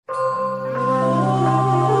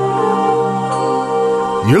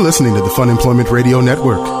You're listening to the Fun Employment Radio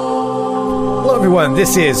Network. Hello, everyone.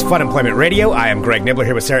 This is Fun Employment Radio. I am Greg Nibbler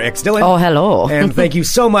here with Sarah X. Dillon. Oh, hello. And thank you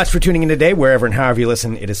so much for tuning in today, wherever and however you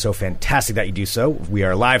listen. It is so fantastic that you do so. We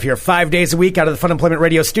are live here 5 days a week out of the Fun Employment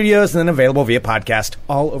Radio studios and then available via podcast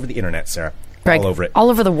all over the internet, Sarah. Greg, all over it.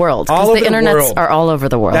 All over the world. All over the internets are all over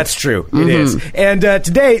the world. That's true. It is. And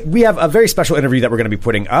today we have a very special interview that we're going to be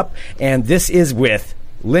putting up. And this is with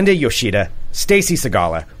Linda Yoshida, Stacy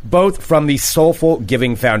Segala, both from the Soulful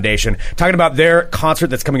Giving Foundation, talking about their concert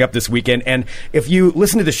that's coming up this weekend. And if you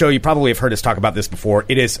listen to the show, you probably have heard us talk about this before.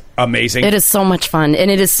 It is amazing. It is so much fun.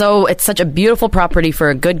 And it's such a beautiful property for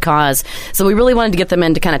a good cause. So we really wanted to get them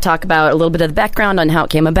in to kind of talk about a little bit of the background on how it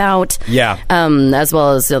came about. Yeah. As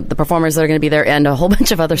well as the performers that are going to be there and a whole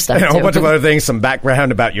bunch of other stuff, and a too. whole bunch of other things, some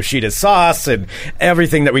background about Yoshida's sauce and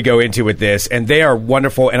everything that we go into with this. And they are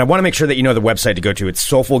wonderful. And I want to make sure that you know the website to go to. It's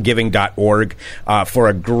soulfulgiving.org. For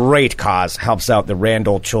a great cause, helps out the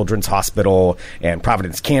Randall Children's Hospital and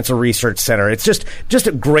Providence Cancer Research Center. It's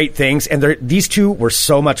just great things, and these two were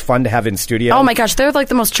so much fun to have in studio. Oh my gosh, they're like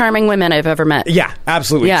the most charming women I've ever met. Yeah,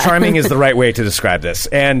 absolutely. Yeah. Charming is the right way to describe this,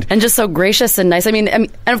 and just so gracious and nice. I mean, and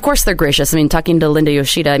of course they're gracious. I mean, talking to Linda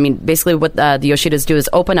Yoshida, I mean, basically what the Yoshidas do is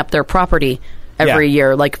open up their property every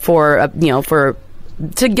year, like for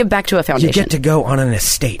to give back to a foundation. You get to go on an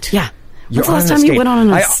estate. Yeah. When's the last time you went on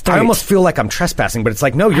an estate? I almost feel like I'm trespassing, but it's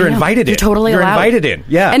like, no, you're invited in. You're totally allowed. You're invited in,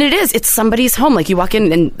 yeah. And it's somebody's home. Like, you walk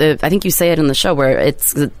in, and I think you say it in the show, where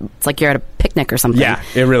it's like you're at a picnic or something. Yeah,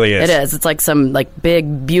 it really is. It is. It's like some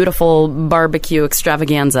big, beautiful barbecue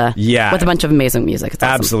extravaganza. Yeah. With a bunch of amazing music. It's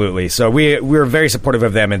awesome. Absolutely. So we're very supportive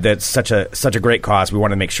of them, and that's such a great cause. We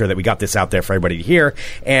want to make sure that we got this out there for everybody to hear.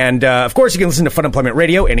 And, of course, you can listen to Fun Employment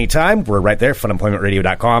Radio anytime. We're right there,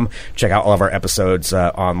 funemploymentradio.com. Check out all of our episodes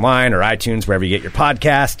online or iTunes, wherever you get your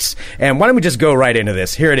podcasts. And why don't we just go right into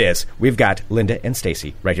this? Here it is. We've got Linda and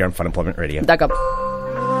Stacy right here on Fun Employment Radio. Duck up.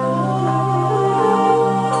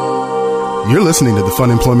 You're listening to the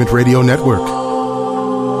Fun Employment Radio Network.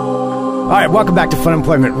 All right, welcome back to Fun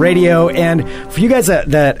Employment Radio. And for you guys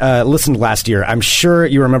that listened last year, I'm sure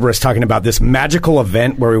you remember us talking about this magical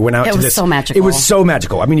event where we went out to this. It was so magical. It was so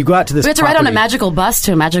magical. I mean, you go out to this. We had to ride on a magical bus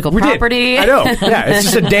to a magical property. I know. Yeah, it's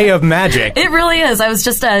just a day of magic. It really is. I was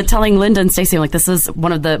just telling Linda and Stacey, like, this is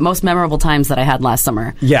one of the most memorable times that I had last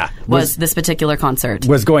summer. Yeah. Was this particular concert.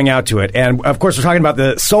 Was going out to it. And, of course, we're talking about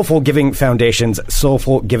the Soulful Giving Foundation's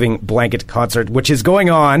Soulful Giving Blanket Concert, which is going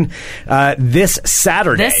on this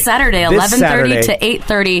Saturday. This Saturday, 11:30 to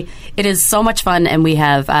 8:30. It is so much fun, and we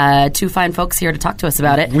have two fine folks here to talk to us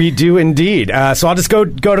about it. We do indeed. So I'll just go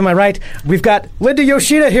to my right. We've got Linda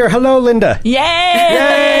Yoshida here. Hello, Linda. Yay!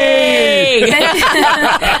 Yay!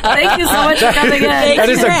 Thank you so much for coming in. That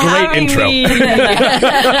is a great intro. I like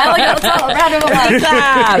that. Let's all round of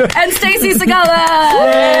applause. And Stacy Segala.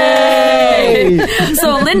 Yay!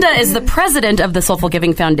 So Linda is the president of the Soulful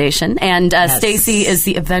Giving Foundation, and Stacy is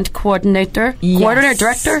the event coordinator. Yes.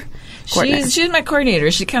 Director. She's my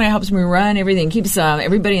coordinator. She kind of helps me run everything, keeps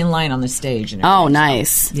everybody in line on the stage. And oh,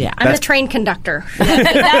 nice. Yeah. I'm the train conductor. That's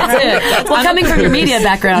it. Well, coming from your media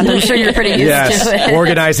background, I'm sure you're pretty used to it.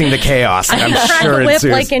 Organizing the chaos. I'm sure to it's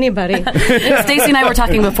whip like anybody. Stacey and I were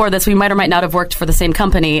talking before this. We might or might not have worked for the same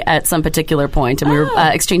company at some particular point, and we were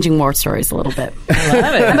exchanging war stories a little bit. I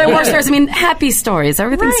love it. And by war stories, I mean happy stories.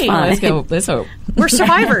 Everything's fine. Let's go. Let's hope. We're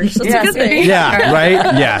survivors. That's a good thing. Yeah, right?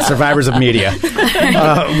 Yeah, survivors of media.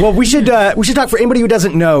 Well, we should talk for anybody who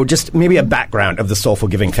doesn't know, just maybe a background of the Soulful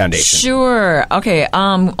Giving Foundation. Sure. Okay.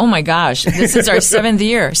 Oh my gosh, this is our 7th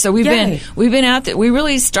year. So we've been at we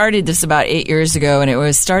really started this about 8 years ago, and it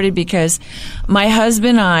was started because my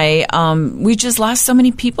husband and I we just lost so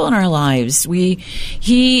many people in our lives. A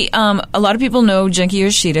lot of people know Junkie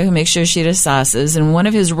Yoshida, who makes Yoshida sauces, and one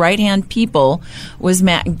of his right hand people was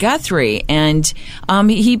Matt Guthrie, and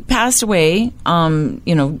he passed away.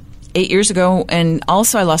 8 years ago, and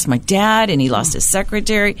also I lost my dad, and he lost his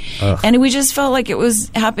secretary, and we just felt like it was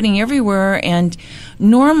happening everywhere. And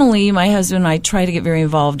normally, my husband and I try to get very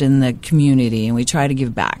involved in the community, and we try to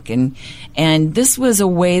give back. And this was a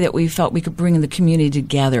way that we felt we could bring the community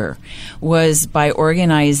together, was by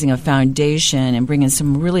organizing a foundation and bringing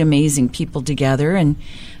some really amazing people together and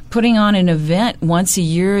putting on an event once a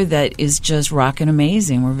year that is just rockin'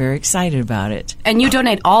 amazing. We're very excited about it. And you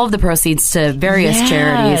donate all of the proceeds to various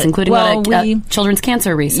charities, including children's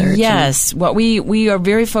cancer research. Yes. What we are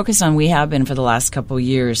very focused on, we have been for the last couple of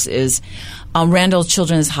years, is Randall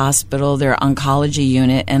Children's Hospital, their oncology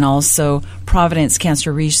unit, and also Providence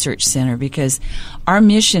Cancer Research Center, because our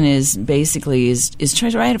mission is basically is try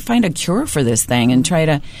to find a cure for this thing and try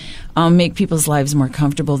to make people's lives more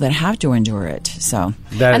comfortable that have to endure it. So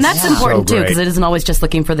that's important too, because it isn't always just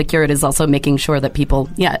looking for the cure. It is also making sure that people,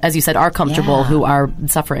 as you said, are comfortable who are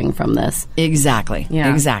suffering from this. Exactly.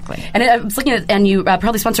 Yeah. Exactly. And I was looking at, and you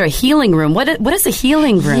probably sponsor a healing room. What is a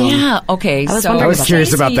healing room? Yeah. Okay. I was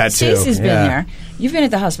curious about that too. Stacey's been there. You've been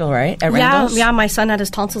at the hospital, right? At Randall's? Yeah. My son had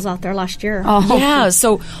his tonsils out there last year. Oh. Yeah.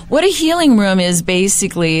 So what a healing room is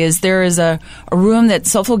basically is there is a room that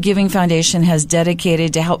Soulful Giving Foundation has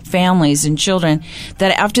dedicated to help families and children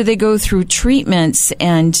that after they go through treatments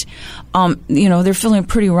and they're feeling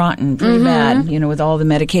pretty rotten, pretty bad, with all the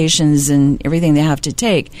medications and everything they have to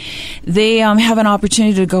take. They have an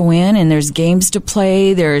opportunity to go in, and there's games to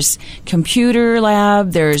play, there's computer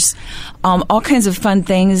lab, there's all kinds of fun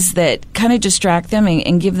things that kind of distract them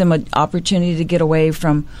and give them an opportunity to get away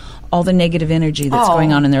from all the negative energy that's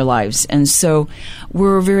going on in their lives. And so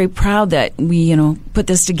we're very proud that we, put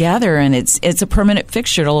this together, and it's a permanent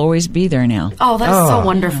fixture. It'll always be there now. Oh, that's so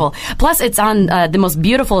wonderul. Plus, it's on the most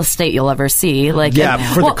beautiful estate you'll ever see. For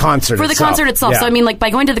the concert itself. For the concert itself. Yeah. So, by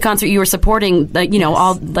going to the concert, you were supporting,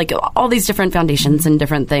 all these different foundations and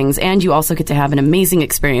different things, and you also get to have an amazing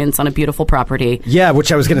experience on a beautiful property. Yeah,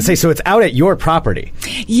 which I was going to say. So it's out at your property.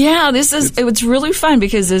 Yeah, it's really fun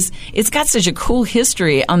because it's got such a cool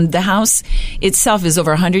history. The house itself is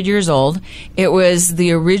over 100 years old. It was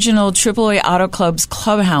the original AAA Auto Club's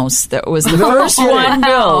clubhouse that was the first one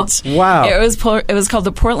built. Wow. It was called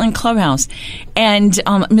the Portland Clubhouse. And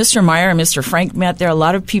Mr. Meyer and Mr. Frank met there. A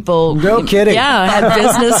lot of people... No kidding. Yeah, had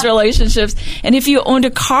business relationships. And if you owned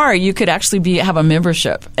a car, you could actually have a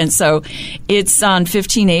membership. And so it's on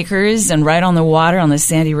 15 acres and right on the water on the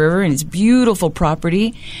Sandy River, and it's beautiful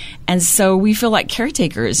property. And so we feel like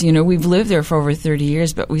caretakers. We've lived there for over 30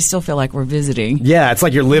 years, but we still feel like we're visiting. Yeah, it's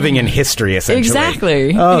like you're living in history, essentially.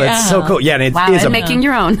 Exactly. Oh, that's so cool. Yeah, and it is making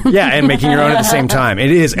your own. Yeah, and making your own at the same time.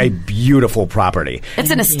 It is a beautiful property.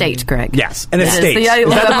 It's an estate, Greg. Yes, an estate.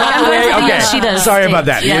 Okay. Sorry about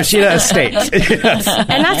that. Yes. Yoshida Estate. Yes.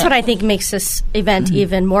 And that's what I think makes this event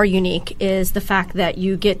even more unique is the fact that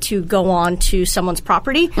you get to go on to someone's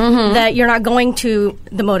property, that you're not going to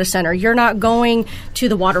the Moda Center, you're not going to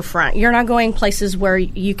the waterfront, you're not going places where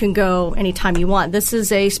you can go anytime you want. This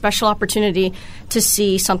is a special opportunity to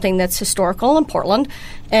see something that's historical in Portland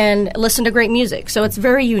and listen to great music. So it's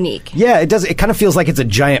very unique. Yeah, it does. It kind of feels like it's a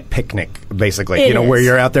giant picnic, basically. It is. Where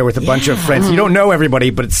you're out there with a bunch of friends. You don't know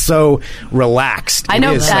everybody, but it's so relaxed. I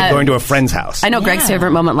know. It's like going to a friend's house. I know Greg's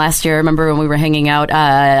favorite moment last year. I remember when we were hanging out.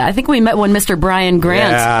 I think we met when Mr. Brian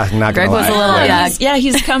Grant. Yeah, not Greg gonna was lie. a little.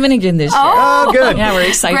 He's coming again this year. Oh, good. Yeah, we're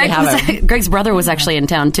excited to have him. Greg's brother was actually in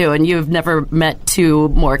town too, and you've never met two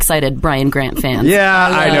more excited Brian Grant fans. Yeah,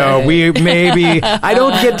 I know. We maybe I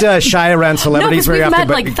don't get shy around celebrities very often. We've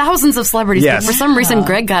met like thousands of celebrities. Yes. But for some reason,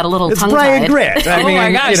 Greg got a little It's tongue-tied. Brian Grant. I mean,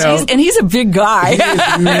 my gosh, he's a big guy.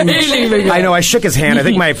 I know. I shook his hand. I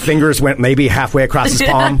think my fingers went maybe halfway across his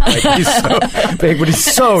palm. He's so big, but he's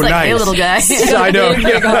so It's like, nice. hey, little guy. I know.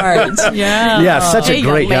 Big heart. Yeah. Yeah, such a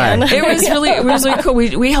great guy. It was really cool.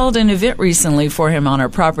 We held an event recently for him on our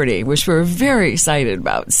property, which we're very excited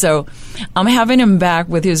about. So I'm having him back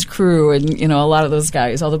with his crew and a lot of those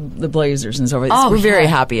guys, all the Blazers and so forth. We're very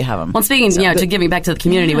happy to have him. Well, speaking, to giving back to the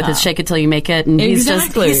community with his Shake It Till You Make It, and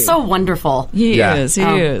he's so wonderful. He is.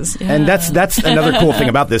 Yeah. And that's another cool thing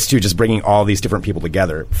about this too, just bringing all these different people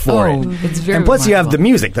together for it. It's very and plus wonderful. you have the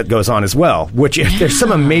music that goes on as well, which there's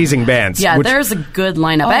some amazing bands. Yeah, there's a good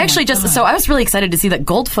lineup. I actually I was really excited to see that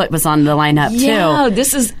Goldfoot was on the lineup too. Yeah,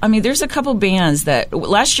 there's a couple bands that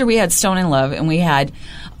last year we had Stone in Love and we had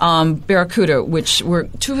Barracuda, which were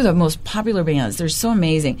two of the most popular bands. They're so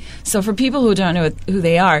amazing. So for people who don't know who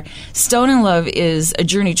they are, Stone in Love is a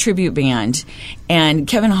Journey tribute band, and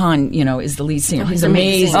Kevin Hahn, is the lead singer. He's an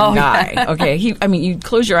amazing guy. Yeah. Okay, you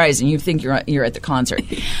close your eyes and you think you're at the concert.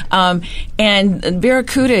 And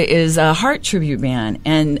Barracuda is a Heart tribute band,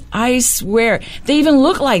 and I swear they even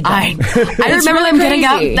look like them. I remember them getting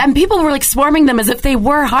out, and people were like swarming them as if they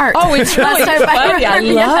were Heart. Oh, it's really funny. I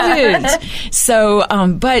love it. So,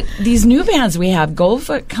 but these new bands we have,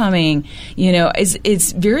 Goldfoot coming,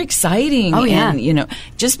 it's very exciting. Oh, yeah. And,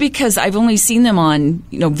 just because I've only seen them on,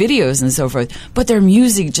 videos and so forth, but their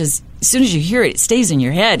music just, as soon as you hear it, it stays in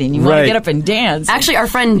your head and you want to get up and dance. Actually, our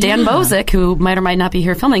friend Dan Bozick, who might or might not be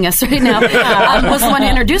here filming us right now, was the one who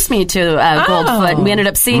introduced me to Goldfoot. We ended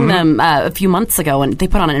up seeing them a few months ago, and they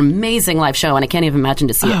put on an amazing live show, and I can't even imagine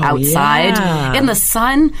to see it outside in the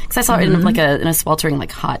sun, because I saw it in in a sweltering,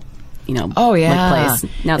 hot like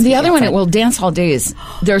place. Now it's the other one, exciting. Dance Hall Days.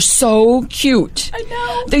 They're so cute. I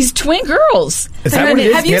know. These twin girls. Is that what it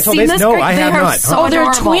is? Have you Dance Hall seen Days? this? No, Greg? I They have are not. so They're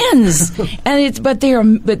adorable. twins, and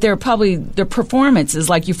they're probably their performance is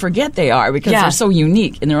like you forget they are because they're so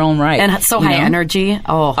unique in their own right And so high energy.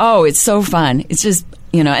 Oh, it's so fun. It's just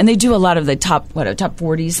and they do a lot of the top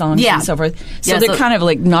 40 songs and so forth. So they're kind of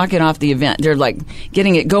like knocking off the event. They're like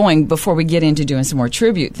getting it going before we get into doing some more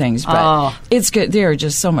tribute things. But it's good. They're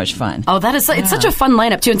just so much fun. Oh, that is it's such a fun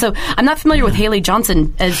lineup too. And so I'm not familiar with Haley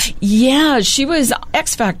Johnson. She was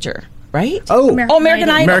X Factor. Right? American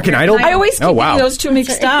Idol. American Idol? I always keep getting those two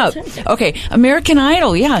mixed up. Okay, American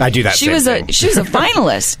Idol. Yeah, I do that. She was a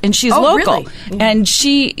finalist, and she's local, really? and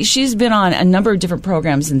she's been on a number of different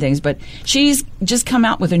programs and things. But she's just come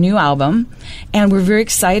out with a new album, and we're very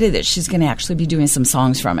excited that she's going to actually be doing some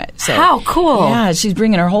songs from it. So how cool! Yeah, she's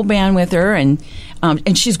bringing her whole band with her, and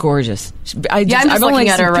she's gorgeous. I'm just looking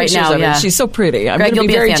at her right now. Yeah. She's so pretty. I'm Greg, going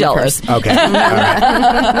to be very jealous. Okay, all right.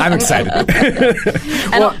 I'm excited.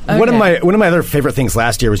 One of my other favorite things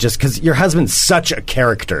last year was just because your husband's such a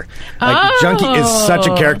character. Like Junkie is such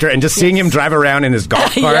a character, and just seeing him drive around in his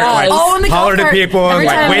golf cart, in the holler to golf cart. people, Every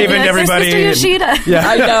and time waving to I'd be like, everybody. "There's Mr. Yoshida."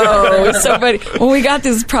 I know. It's so funny. When we got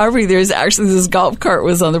this property, there's actually this golf cart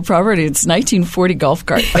was on the property. It's 1940 golf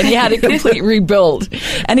cart, and he had a complete rebuild,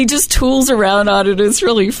 and he just tools around on it. It's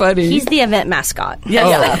really funny. He's the event mascot.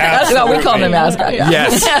 That's what we call him, the mascot. Yeah.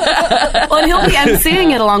 Yes. Well, and he'll be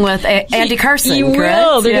emceeing it along with Andy Carson. He correct?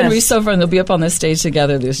 will. They're going to be Yes. so fun. They'll be up on the stage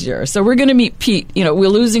together this year. So we're going to meet Pete. We're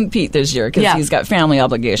losing Pete this year because he's got family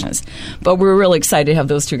obligations. But we're really excited to have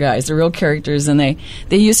those two guys. They're real characters, and they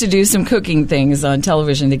used to do some cooking things on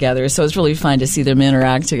television together. So it's really fun to see them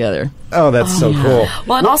interact together. Oh, that's so cool.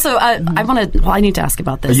 Well, and also, I want to. Well, I need to ask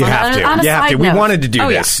about this. You have to. On a You have side to. We note. wanted to do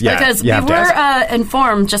this. Yeah, because you we have to ask. were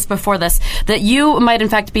informed just before this that you might, in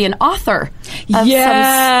fact, be an author. Of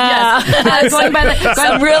Yeah. going by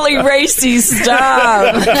Some really racy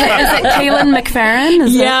stuff. Is it Kaylin McFerrin?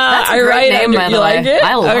 That's a I great write name, under. by You the like way. it?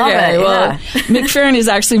 I love okay, it. Well, Yeah. McFerrin is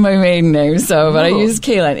actually my maiden name, but I use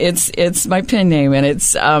Kaylin. It's my pen name, and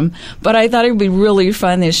it's. But I thought it would be really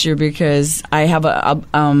fun this year because I have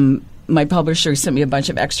my publisher sent me a bunch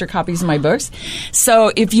of extra copies of my books.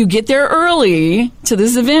 So if you get there early to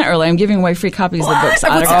this event early, I'm giving away free copies of the books.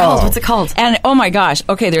 What's it called? And oh my gosh,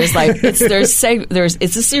 okay, there's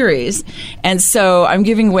it's a series, and so I'm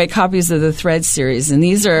giving away copies of the Thread series, and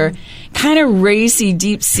these are kind of racy,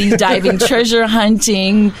 deep sea diving, treasure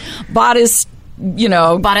hunting, bodice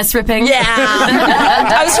ripping. Yeah,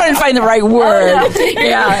 I was trying to find the right word.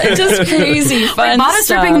 Yeah, just crazy fun bodice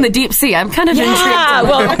stuff. ripping in the deep sea. I'm kind of intrigued. Yeah,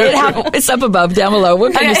 well, it's up above, down below.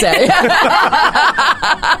 What can you say?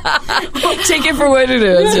 Take it for what it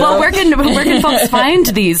is. Well, where can folks find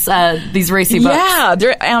these racy books? Yeah,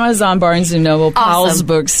 they're Amazon, Barnes and Noble, Powell's Awesome.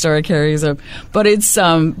 Bookstore carries them. But it's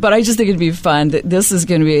but I just think it'd be fun. This is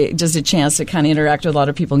going to be just a chance to kind of interact with a lot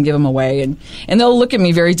of people and give them away, and they'll look at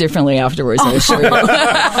me very differently afterwards. I assure you.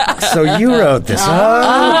 So you wrote this. Okay.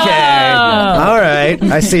 All right.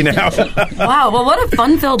 I see now. Wow. Well, what a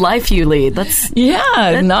fun-filled life you lead. That's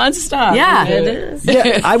Nonstop. Yeah. It is.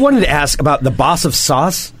 Yeah, I wanted to ask about the Boss of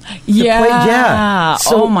Sauce. Yeah. Yeah.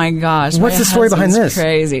 So oh my gosh. what's my the story behind husband's this?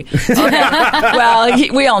 Crazy. Okay. Well,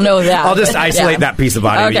 we all know that. I'll just isolate that piece of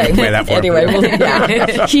audio. You can play that for Anyway,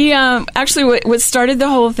 me. he actually what started the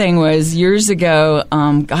whole thing was years ago.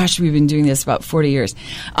 We've been doing this about 40 years.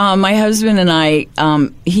 My husband and I,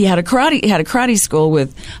 he had a karate school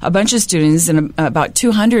with a bunch of students and about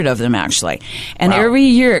 200 of them actually. And every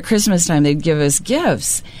year at Christmas time, they'd give us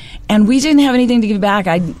gifts. And we didn't have anything to give back.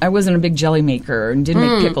 I wasn't a big jelly maker and didn't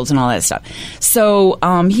make pickles and all that stuff. So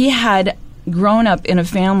he had grown up in a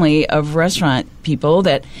family of restaurant people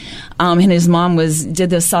that and his mom did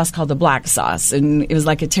this sauce called the black sauce, and it was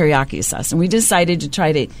like a teriyaki sauce. And we decided to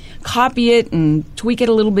try to copy it and tweak it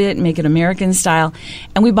a little bit and make it American style.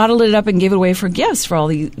 And we bottled it up and gave it away for gifts for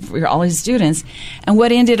all his students. And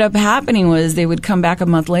what ended up happening was they would come back a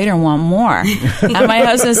month later and want more. And my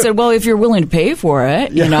husband said, "Well, if you're willing to pay for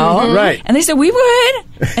it, you know." Right. And they said, "We would."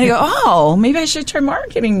 And I go, "Oh, maybe I should try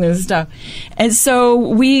marketing this stuff." And so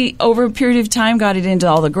we, over a period of time, got it into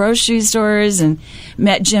all the grocery stores and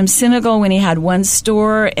met Jim Sinegal when he had one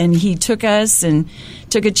store, and he took us and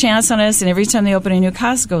took a chance on us, and every time they open a new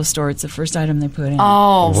Costco store, it's the first item they put in.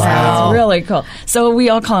 Oh, wow. It's really cool. So we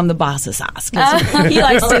all call him the boss of sauce because he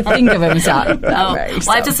likes to think of himself. Well,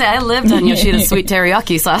 I have to say, I lived on Yoshida's sweet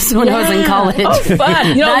teriyaki sauce when I was in college. Oh,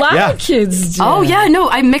 fun. A lot of kids do. Oh, yeah, no,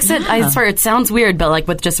 I mix it. I swear, it sounds weird, but like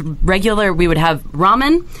with just regular, we would have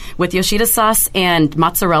ramen with Yoshida sauce and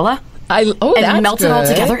mozzarella. and that's melt it all good.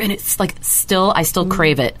 together, and it's like I still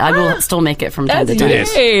crave it. I will still make it from time to time. It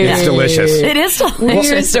is. It's delicious. It is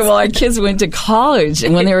delicious. Our kids went to college,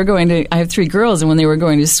 and when they were going to, I have 3 girls, and when they were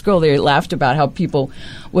going to school, they laughed about how people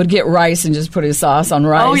would get rice and just put a sauce on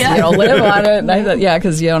rice, live on it. And I thought,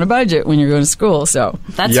 because you're on a budget when you're going to school. So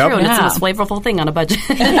that's true, and it's the most flavorful thing on a budget.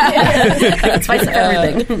 Spice up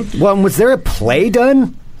everything. Well, was there a play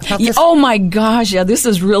done? Oh my gosh, this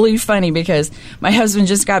is really funny because my husband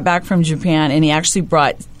just got back from Japan and he actually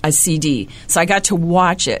brought a CD. So I got to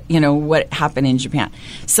watch it, what happened in Japan.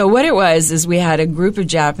 So what it was is we had a group of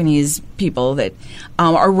Japanese people that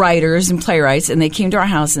are writers and playwrights, and they came to our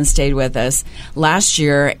house and stayed with us last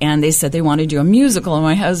year, and they said they wanted to do a musical on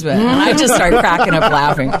my husband. And I just started cracking up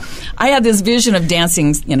laughing. I had this vision of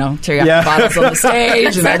dancing, teriyaki bottles on the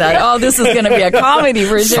stage, and I thought, this is going to be a comedy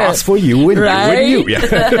for sure. Sauce for you and right? you and you.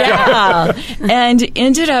 Yeah. And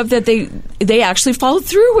ended up that they actually followed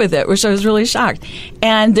through with it, which I was really shocked.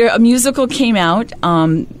 And a musical came out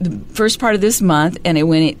the first part of this month, and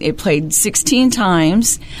it played 16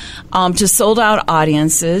 times to sold-out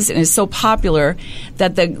audiences, and it's so popular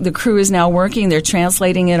that the crew is now working. They're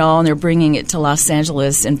translating it all, and they're bringing it to Los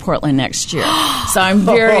Angeles and Portland next year. So I'm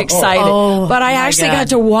very excited. But I actually got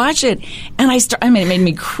to watch it, and it made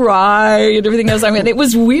me cry and everything else. It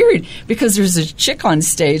was weird because there's a chick on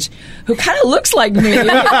stage who kind of looks like me.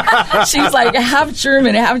 She's like half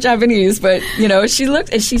German, half Japanese, but she looked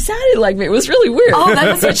and she sounded like me. It was really weird. Oh,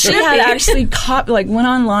 that was she had actually went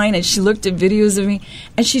online and she looked at videos of me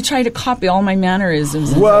and she tried to copy all my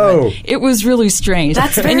mannerisms. Whoa! It was really strange.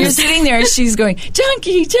 And you're sitting there and she's going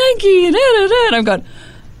junkie, junkie, and I'm going,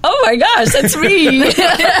 oh my gosh, that's me.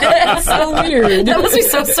 It's so weird. That must be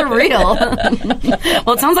so surreal.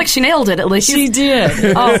 Well, it sounds like she nailed it at least. She did.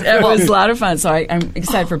 It was a lot of fun. So I'm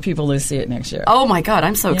excited for people to see it next year. Oh my God,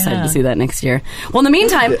 I'm so excited to see that next year. Well, in the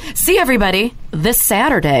meantime, see everybody this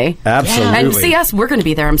Saturday. Absolutely. And see us. We're going to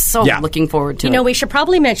be there. I'm so looking forward to it. We should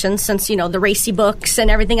probably mention, since, the racy books and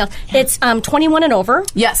everything else, it's 21 and over.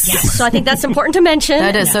 Yes. So I think that's important to mention.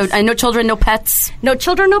 That is. So no children, no pets. No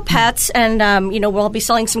children, no pets. And, we'll be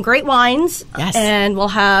selling some great wines. Yes. And we'll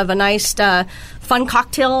have a nice fun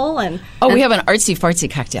cocktail. We have an artsy-fartsy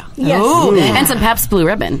cocktail. Yes. Ooh. And some Pabst Blue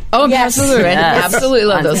Ribbon. Oh, Pabst Blue Ribbon. Yes. Absolutely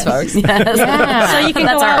love those folks. Yes. So you can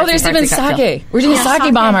That's go out. Oh, there's even sake. We're doing sake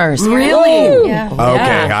sake. bombers. Really? Ooh. Yeah. Okay,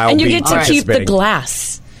 I'll and you be get to keep the participating.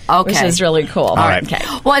 glass. Okay. Which is really cool. All right. Okay.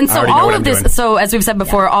 Well, and so already know all what of I'm this, doing. so as we've said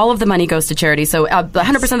before, all of the money goes to charity. So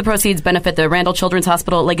 100% of the proceeds benefit the Randall Children's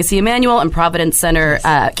Hospital, Legacy Emmanuel, and Providence Center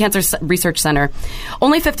Cancer Research Center.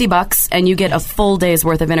 Only $50, and you get a full day's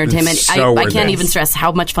worth of entertainment. So I worth can't it. even stress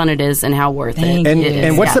how much fun it is and how worth it.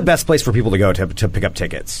 And what's Yeah. the best place for people to go to pick up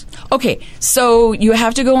tickets? Okay, so you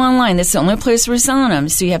have to go online. That's the only place we're selling them.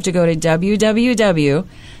 So you have to go to www.Soulful,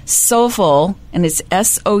 and it's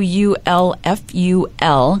SOULFUL,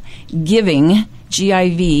 giving,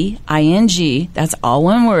 GIVING, that's all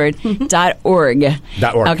one word, .org.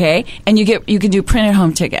 .org. Okay, and you can do printed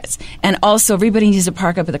home tickets. And also, everybody needs to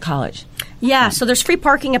park up at the college. Yeah, so there's free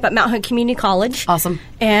parking up at Mount Hood Community College. Awesome.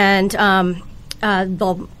 And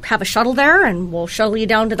they'll have a shuttle there, and we'll shuttle you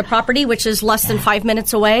down to the property, which is less than 5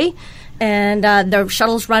 minutes away. And the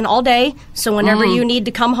shuttles run all day, so whenever you need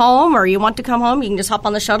to come home or you want to come home, you can just hop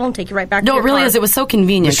on the shuttle and take you right back to No, your it really car. is. It was so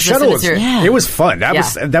convenient. The shuttle was it was fun. That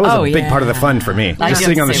was a big part of the fun for me. Just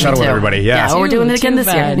sitting on the shuttle with everybody. Yeah. Well, we're doing it again Too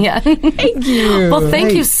this year. bad. Yeah. Thank you. Well,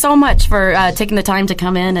 thank you so much for taking the time to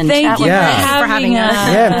come in and Thank chat you with Yeah. us. for having us.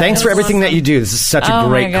 Yeah, and thanks for everything that you do. This is such a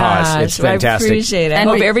great cause. It's fantastic. I appreciate it. I And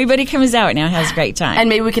hope we- everybody comes out now and has a great time. And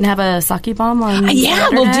maybe we can have a sake bomb on yeah,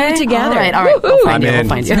 we'll do it Saturday? together. All right. We'll Woo-hoo. find you. I'm We'll in.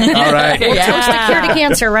 find you. All right. Toast the cure to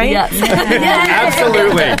cancer, right? Yes.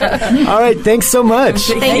 Absolutely. All right. Thanks so much.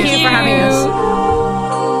 Thank you for having us.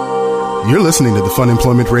 You're listening to the Fun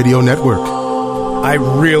Employment Radio Network. I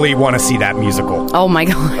really want to see that musical. Oh my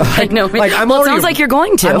God! I know. I'm well, it already- sounds like you're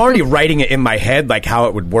going to. I'm already writing it in my head, like how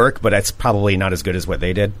it would work, but it's probably not as good as what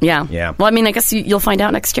they did. Yeah. Yeah. Well, I mean, I guess you'll find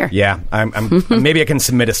out next year. Yeah. I'm maybe I can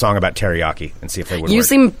submit a song about teriyaki and see if they would You work.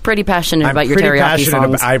 seem pretty passionate I'm about your pretty teriyaki passionate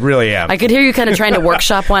songs. I really am. I could hear you kind of trying to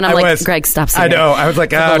workshop one. I'm I like, was. Greg, stop I singing. know. I was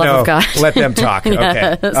like, For oh the love no, of God. let them talk.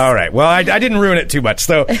 Okay, Yes. all right. Well, I didn't ruin it too much.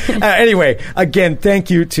 So anyway, again,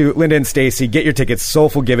 thank you to Linda and Stacy. Get your tickets,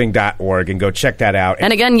 soulfulgiving.org, and go check that that out.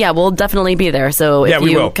 And again, we'll definitely be there. So if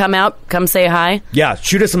you come out, come say hi. Yeah,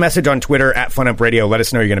 shoot us a message on Twitter at FunUpRadio. Let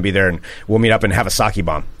us know you're going to be there, and we'll meet up and have a sake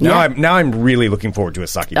bomb. Now I'm really looking forward to a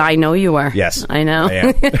sake bomb. I know you are. Yes. I know. I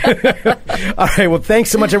am. All right, well, thanks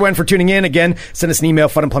so much, everyone, for tuning in. Again, send us an email,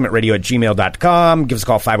 funemploymentradio@gmail.com. Give us a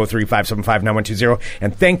call, 503-575-9120.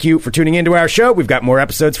 And thank you for tuning into our show. We've got more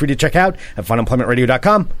episodes for you to check out at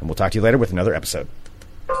funemploymentradio.com. And we'll talk to you later with another episode.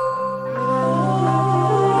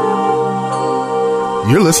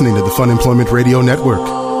 You're listening to the Fun Employment Radio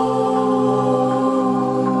Network.